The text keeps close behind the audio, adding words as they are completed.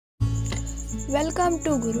Welcome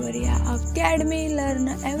to Guruvarya Academy. Learn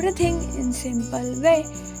everything in simple way.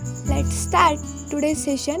 Let's start today's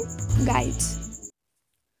session. Guides.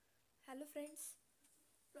 Hello friends,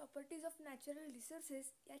 properties of natural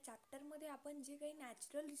resources या चॅप्टरमध्ये आपण जे काही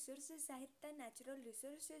natural resources आहेत त्या natural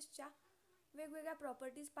रिसोर्सेसच्या वेगवेगळ्या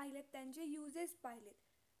properties पाहिलेत, त्यांचे युजेस पाहिलेत.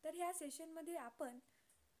 तर ह्या सेशनमध्ये आपण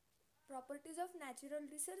प्रॉपर्टीज ऑफ नॅचरल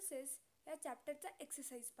रिसोर्सेस या चॅप्टरचा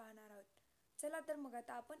एक्सरसाइज पाहणार आहोत. चला तर मग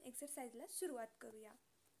आता आपण एक्सरसाइजला सुरुवात करूया.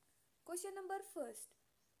 Question number first,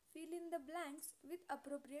 fill in the blanks with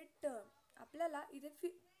appropriate term. आपल्याला इथे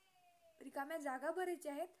रिकाम्या जागा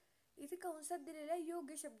भरायच्या आहेत. इथे कंसात दिलेल्या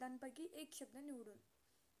योग्य शब्दांपैकी एक शब्द निवडून.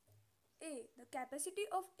 ए, the capacity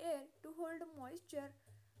of air to hold moisture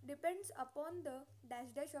depends upon the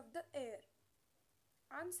dash dash of the air.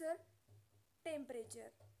 Answer, temperature.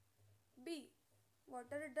 B,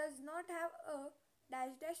 water does not have a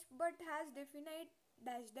dash dash but has definite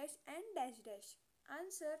dash dash and dash dash.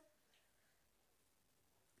 Answer,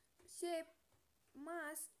 shape,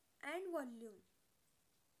 mass and volume.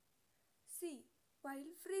 C,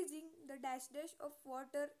 while freezing the dash dash of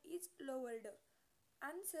water is lowered.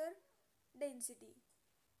 Answer, density.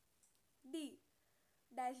 D,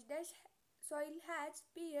 dash dash soil has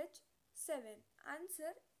pH 7.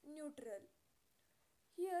 Answer, neutral.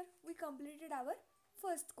 Here we completed our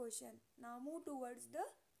first question. Now move towards the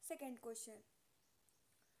second question.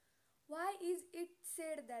 Why is it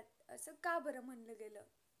said that? असं का बरं म्हणलं गेलं?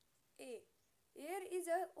 A, air is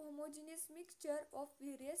a homogeneous mixture of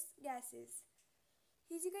various gases.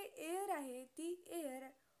 ही जी काही air आहे ती air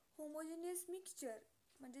homogeneous mixture,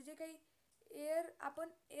 म्हणजे जे काही एअर आपण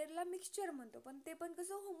एअरला मिक्सचर म्हणतो, पण ते पण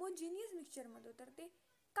कसं होमोजिनियस मिक्सचर म्हणतो. तर ते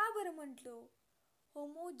का बरं म्हटलं?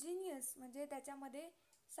 होमोजिनियस म्हणजे त्याच्यामध्ये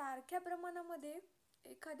सारख्या प्रमाणामध्ये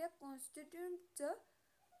एखाद्या कॉन्स्टिट्यूंटचं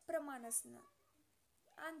प्रमाण असणं.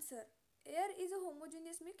 Answer, air is a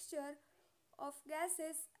homogeneous mixture of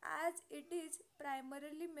gases as it is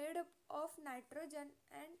primarily made up of nitrogen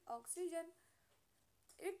and oxygen.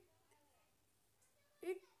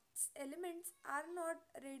 Its elements are not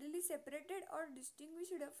readily separated or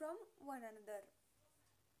distinguished from one another.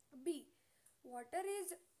 B, water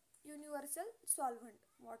is universal solvent.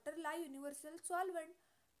 वॉटरला universal solvent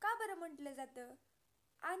का बरं म्हटलं जातं?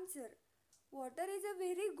 Answer, water is a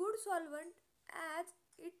very good solvent as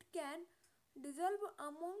it can dissolve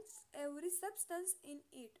amongst every substance in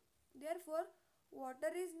it. Therefore,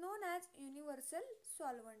 water is known as universal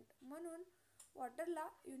solvent. म्हणून वॉटरला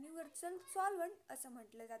universal solvent असं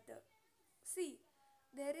म्हटलं जातं. C,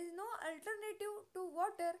 there is no alternative to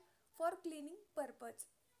water for cleaning purpose.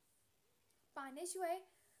 पाण्याशिवाय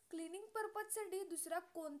cleaning पर्पजसाठी दुसरा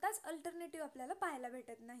कोणताच alternative आपल्याला पाहायला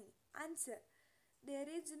भेटत नाही. Answer, there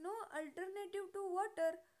is no alternative to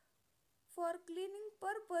water for cleaning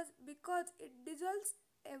purpose because it dissolves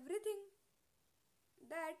everything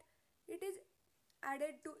that it is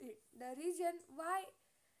added to it. The reason why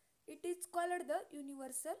it is called the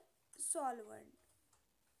universal solvent.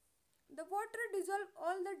 The water dissolves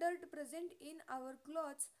all the dirt present in our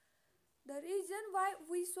clothes. The reason why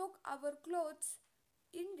we soak our clothes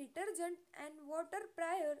in detergent and water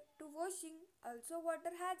prior to washing. Also,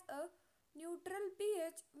 water has a neutral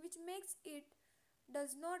pH which makes it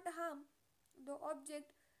does not harm the object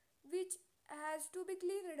which has to be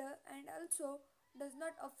cleaned and also does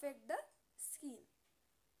not affect the skin.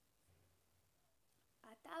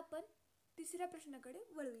 आता आपण तिसऱ्या प्रश्नाकडे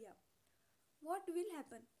वळूया. What will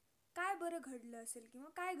happen? काय बरं घडलं असेल किंवा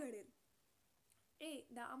काय घडेल? ए,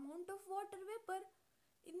 the amount of water vapour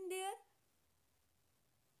in their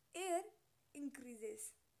air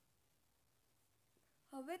increases.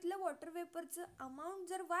 हवेतलं water वेपरचं amount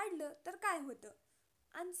जर वाढलं तर काय होतं?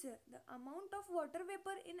 Answer, the amount of water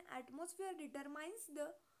vapor in atmosphere determines the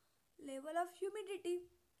level of humidity.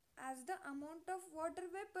 As the amount of water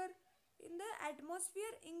vapor in the atmosphere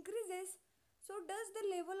increases, so does the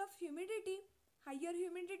level of humidity. Higher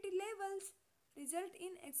humidity levels result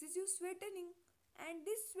in excessive sweating, and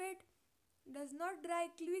this sweat does not dry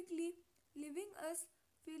quickly, leaving us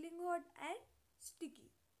feeling hot and sticky.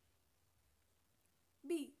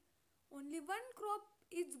 B, only one crop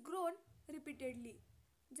is grown repeatedly.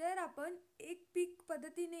 जर आपण एक पीक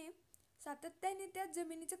पद्धतीने सातत्याने त्या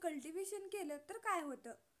जमिनीचं cultivation केलं तर काय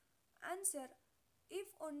होतं? Answer,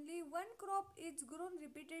 if only one crop is grown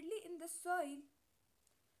repeatedly in the soil,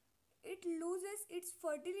 it loses it's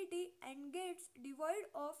fertility and gates devoid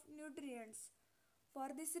of nutrients.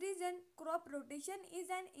 For this reason crop rotation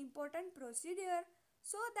is an important procedure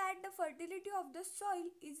so that the fertility of the soil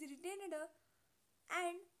is retained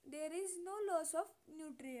and there is no loss of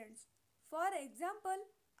nutrients. For example,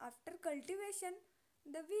 after cultivation,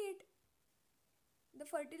 the wheat the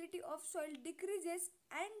fertility of soil decreases,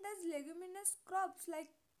 and thus leguminous crops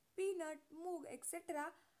like peanut, moong,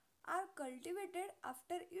 etc. are cultivated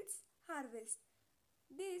after its harvest.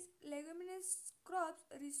 These leguminous crops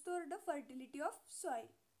restore the fertility of soil.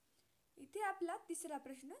 इथे आपला तिसरा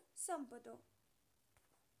प्रश्न संपतो.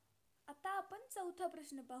 आता आपण चौथा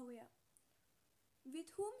प्रश्न पाहूया.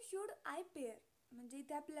 With whom should I pair? म्हणजे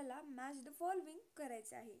इथे आपल्याला मॅच द फॉलोइंग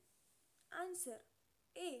करायचे आहे. Answer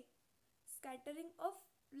A. Scattering of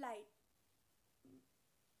light.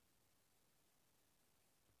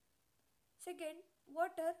 Second,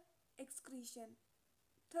 water excretion.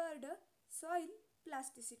 Third, soil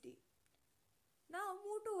plasticity. Now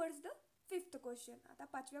move towards the fifth question. आता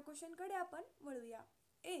पाचव्या क्वेश्चनकडे आपण वळूया.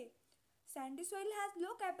 ए. Sandy soil has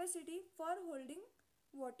low capacity for holding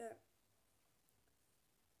water.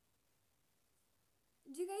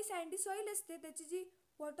 जी काही सँडी सॉइल असते त्याची जी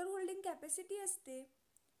वॉटर होल्डिंग कॅपॅसिटी असते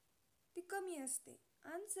ती कमी असते.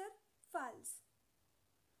 Answer false.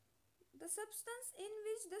 The substance in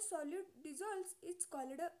which the solute dissolves is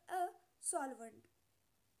called a solvent.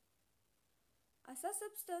 असा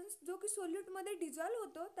सबस्टन्स जो की सोल्यूटमध्ये डिझॉल्व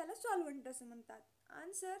होतो त्याला सॉल्व्हंट असं म्हणतात.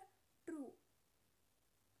 Answer true.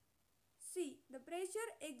 C. The pressure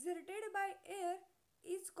exerted by air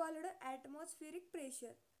is called atmospheric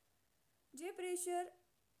pressure. जे प्रेशर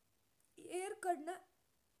एअरकडनं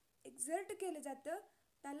एक्झर्ट केलं जातं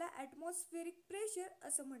त्याला ॲटमॉस्फेरिक प्रेशर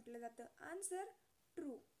असं म्हटलं जातं. Answer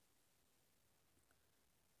true.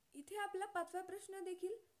 इथे आपला पाचवा प्रश्न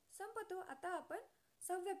देखील संपतो. आता आपण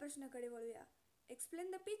सहाव्या प्रश्नाकडे वळूया.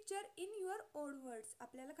 Explain the picture in your on words.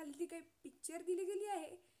 आपल्याला खाली जी काही पिक्चर दिली गेली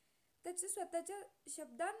आहे त्याचे स्वतःच्या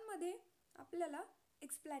शब्दांमध्ये आपल्याला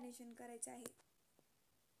एक्सप्लेनेशन करायचं आहे.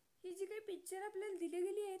 ही जी काही पिक्चर आपल्याला दिली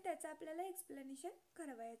गेली आहे त्याचं आपल्याला एक्सप्लेनेशन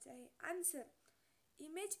करायचं आहे. Answer.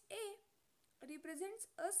 Image A represents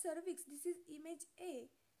a cervix. This is image A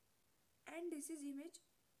and this is image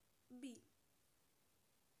B.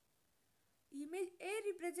 Image A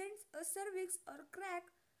represents a cervix or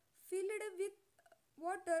crack filled with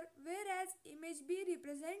water, whereas image B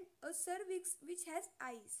represents a cervix which has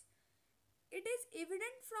eyes. It is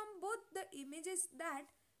evident from both the images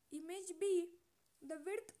that image B, the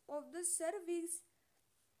width of the cervix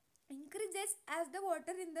increases as the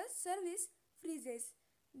water in the cervix freezes.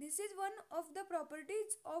 This is one of the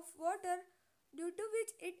properties of water due to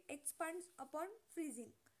which it expands upon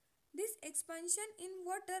freezing. This expansion in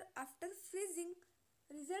water after freezing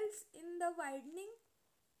results in the widening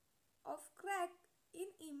of crack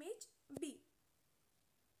in image B.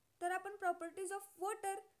 तर आपण properties of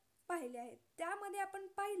water पाहिले आहेत. त्यामध्ये आपण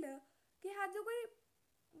पाहिलं की हा जो काही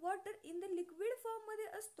वॉटर इन द लिक्विड फॉर्ममध्ये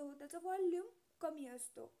असतो त्याचा व्हॉल्यूम कमी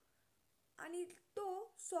असतो आणि तो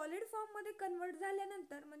सॉलिड फॉर्ममध्ये कन्वर्ट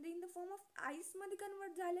झाल्यानंतर म्हणजे in the form of आईसमध्ये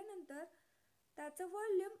convert झाल्यानंतर त्याचं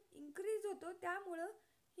व्हॉल्यूम इन्क्रीज होतो. त्यामुळं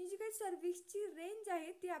ही जी काही सर्व्हिसची रेंज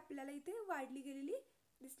आहे ती आपल्याला इथे वाढली गेलेली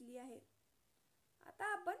दिसली आहे. आता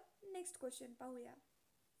आपण नेक्स्ट क्वेश्चन पाहूया.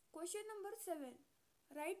 Question number 7.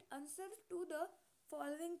 Right answer to the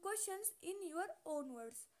following questions in your on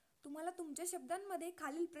words. तुम्हाला तुमच्या शब्दांमध्ये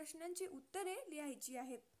खालील प्रश्नांची उत्तरे लिहायची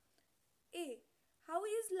आहेत. ए. How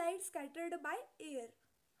is light scattered by air.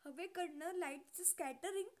 हवेकडनं लाईटचं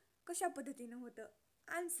स्कॅटरिंग कशा पद्धतीनं होतं.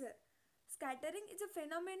 Answer. Scattering is a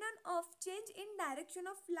phenomenon of change in direction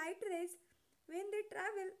of light rays when they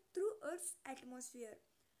travel through Earth's atmosphere.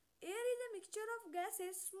 Air is a mixture of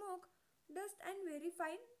gases, smoke, dust and very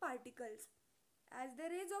fine particles. As the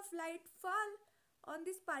rays of light fall on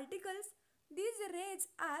these particles, these rays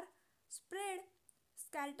are spread,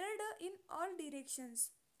 scattered in all directions.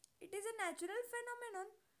 It is a natural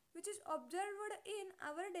phenomenon which is observed in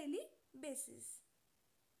our daily basis.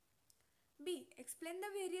 B. Explain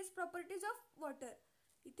the various properties of water.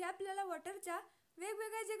 इथे आपल्याला वॉटरच्या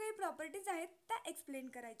वेगवेगळ्या जे काही properties आहेत त्या explain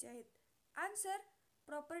करायच्या आहेत. Answer.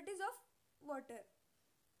 Properties of water.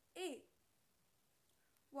 A.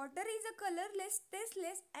 Water is a colourless,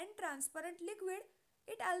 tasteless and transparent liquid.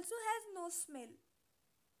 It also has no smell.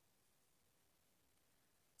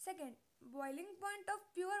 Second. Boiling point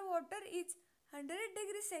of pure water is 100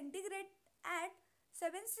 degree centigrade at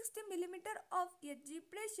 760 millimeter of Hg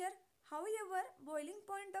pressure. However, boiling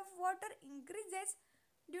point of water increases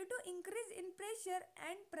due to increase in pressure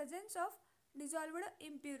and presence of dissolved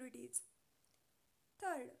impurities.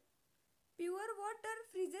 Third, pure water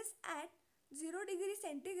freezes at 0 degree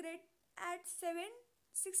centigrade at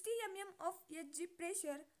 760 mm of Hg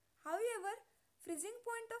pressure. However, freezing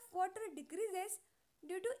point of water decreases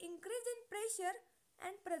due to increase in pressure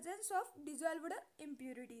and presence of dissolved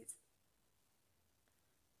impurities.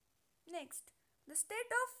 Next, the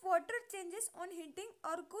state of water changes on heating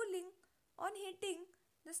or cooling On heating,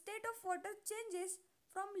 the state of water changes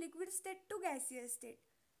from liquid state to gaseous state.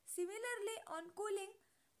 Similarly, on cooling,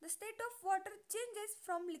 the state of water changes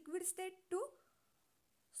from liquid state to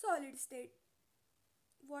solid state.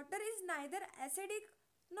 Water is neither acidic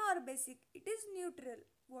nor basic, it is neutral.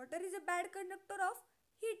 Water is a bad conductor of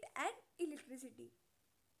heat and electricity.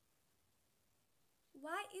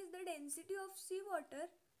 Why is the density of seawater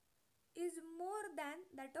is more than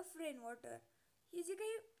that of rainwater? ही जी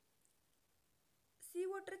काही C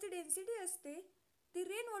वॉटरची density असते ती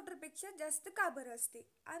rain वॉटरपेक्षा जास्त का बरं असते?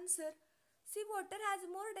 Answer, C water has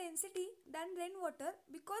more density than rain water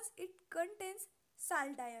because it contains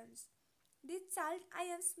salt ions. These salt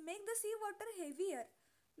ions make the sea water heavier,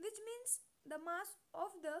 which means the mass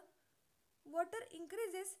of the water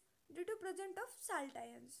increases due to presence of salt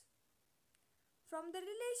ions. From the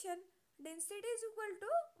relation density is equal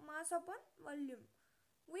to mass upon volume,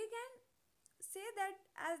 we can say that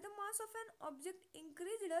as the mass of an object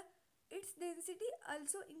increased, its density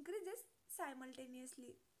also increases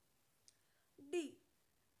simultaneously. D.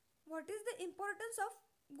 What is the importance of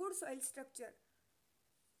good soil structure?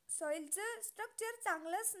 सॉइलचं structure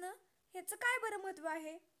चांगलं असणं ह्याचं काय बरं महत्त्व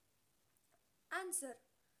आहे? Answer,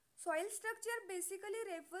 soil structure basically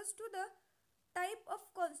refers to the type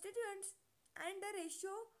of constituents and the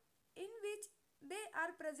ratio in which they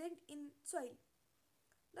are present in soil.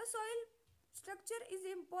 The soil structure is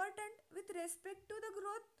important with respect to the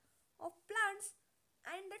growth of plants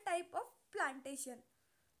and the type of plantation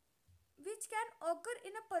which can occur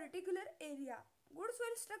in a particular area. Good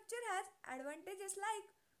soil structure has advantages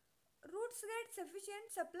like roots get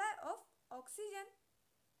sufficient supply of oxygen.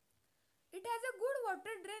 It has a good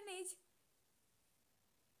water drainage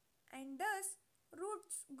and thus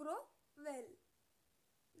roots grow well.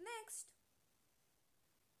 Next,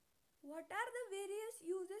 what are the various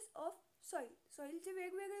uses of soil? Soilचे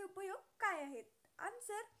वेगवेगळे उपयोग काय आहेत?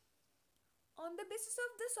 Answer, on the basis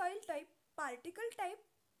of the soil type, particle type,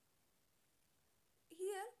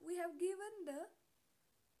 here we have given the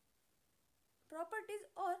properties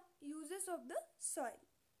or uses of the soil.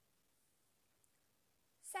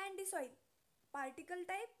 Sandy soil, particle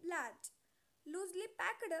type large, loosely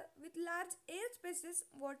packed with large air spaces,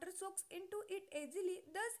 water soaks into it easily,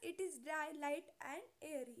 thus it is dry, light and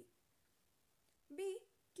airy. B.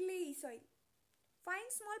 Clayey soil, fine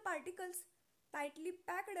small particles tightly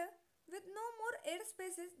packed with no more air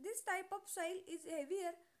spaces. This type of soil is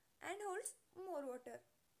heavier and holds more water.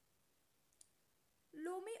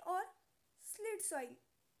 Loamy or slid soil,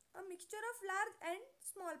 a mixture of large and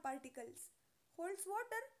small particles, holds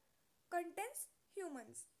water, contains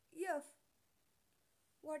humans. F.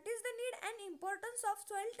 What is the need and importance of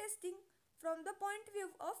soil testing from the point of view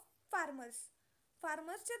of farmers?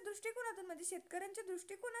 फार्मर्सच्या दृष्टिकोनातून म्हणजे शेतकऱ्यांच्या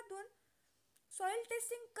दृष्टिकोनातून soil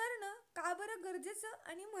testing करणं का बरं गरजेचं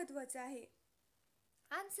आणि महत्त्वाचं आहे?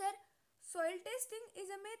 Answer, soil testing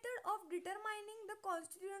is a method of determining the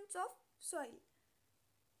constituents of soil.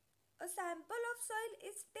 A sample of soil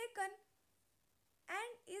is taken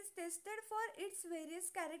and is tested for its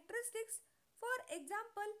various characteristics, for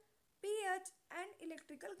example, pH and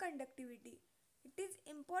electrical conductivity. It is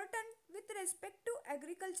important with respect to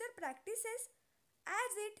agriculture practices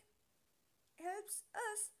as it helps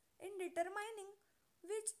us in determining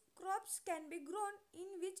which crops can be grown in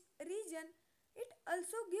which region. It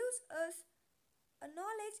also gives us a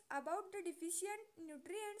knowledge about the deficient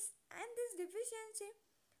nutrients, and this deficiency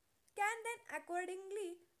can then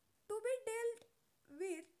accordingly to be dealt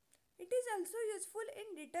with. It is also useful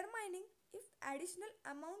in determining if additional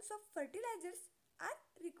amounts of fertilizers are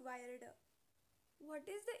required. What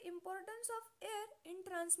is the importance of air in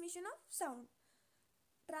transmission of sound?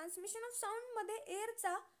 Transmission of साऊंडमध्ये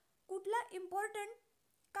एअरचा कुठला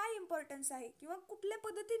काय importance आहे किंवा कुठल्या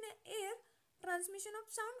पद्धतीने air transmission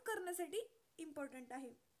of sound करण्यासाठी important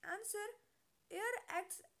आहे? Answer, air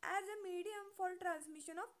acts as a medium for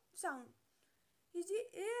transmission of sound. He G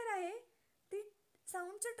air आहे ती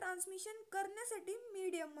साऊंडचं ट्रान्समिशन करण्यासाठी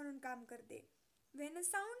मीडियम म्हणून काम करते. When a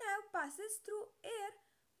sound have passes through air,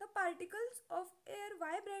 the particles of air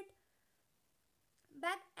vibrate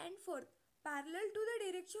back and forth parallel to the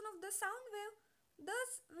direction of the sound wave.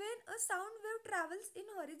 Thus, when a sound wave travels in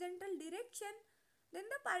horizontal direction, then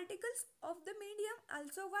the particles of the medium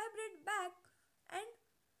also vibrate back and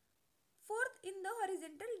forth in the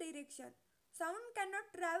horizontal direction. Sound cannot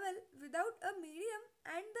travel without a medium,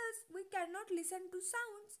 and thus we cannot listen to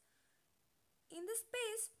sounds in the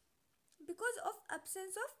space because of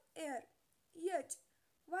absence of air. H.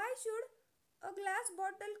 Why should a glass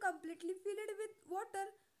bottle completely filled with water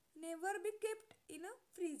never be kept in a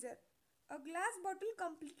freezer? A glass bottle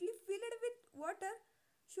completely filled with water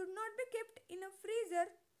should not be kept in a freezer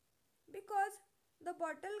because the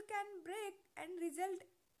bottle can break and result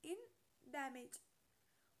in damage.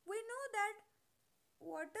 We know that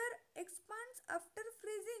water expands after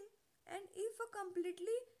freezing, and if a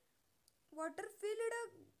completely water filled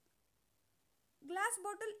glass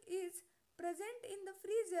bottle is present in the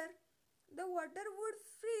freezer, the water would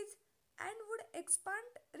freeze and would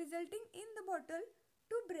expand, resulting in the bottle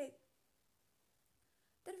to break.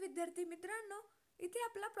 तर विद्यार्थी मित्रांनो, इथे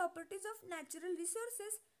आपला properties of natural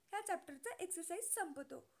resources ह्या चॅप्टरचा exercise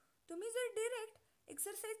संपतो. तुम्ही जर direct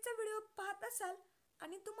एक्सरसाइजचा video पाहत असाल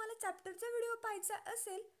आणि तुम्हाला चॅप्टरचा व्हिडिओ पाहायचा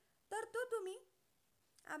असेल तर तो तुम्ही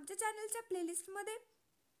आमच्या चॅनलच्या प्लेलिस्टमध्ये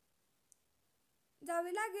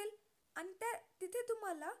जावे लागेल आणि तिथे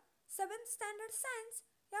तुम्हाला 7th स्टँडर्ड सायन्स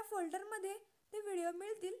या फोल्डरमध्ये ते व्हिडिओ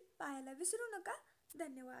मिळतील. पाहायला विसरू नका.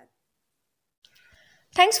 धन्यवाद.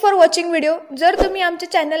 Thanks for watching video. जर तुम्ही आमच्या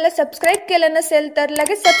चॅनलला सबस्क्राईब केलं नसेल तर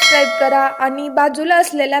लगेच सबस्क्राईब करा आणि बाजूला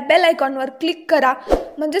असलेल्या बेल आयकॉनवर क्लिक करा,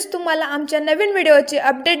 म्हणजेच तुम्हाला आमच्या नवीन व्हिडिओचे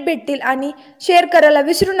अपडेट भेटतील. आणि शेअर करायला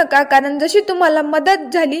विसरू नका, कारण जशी तुम्हाला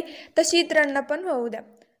मदत झाली तशी इतरांना पण होऊ द्या.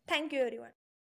 Thank you everyone.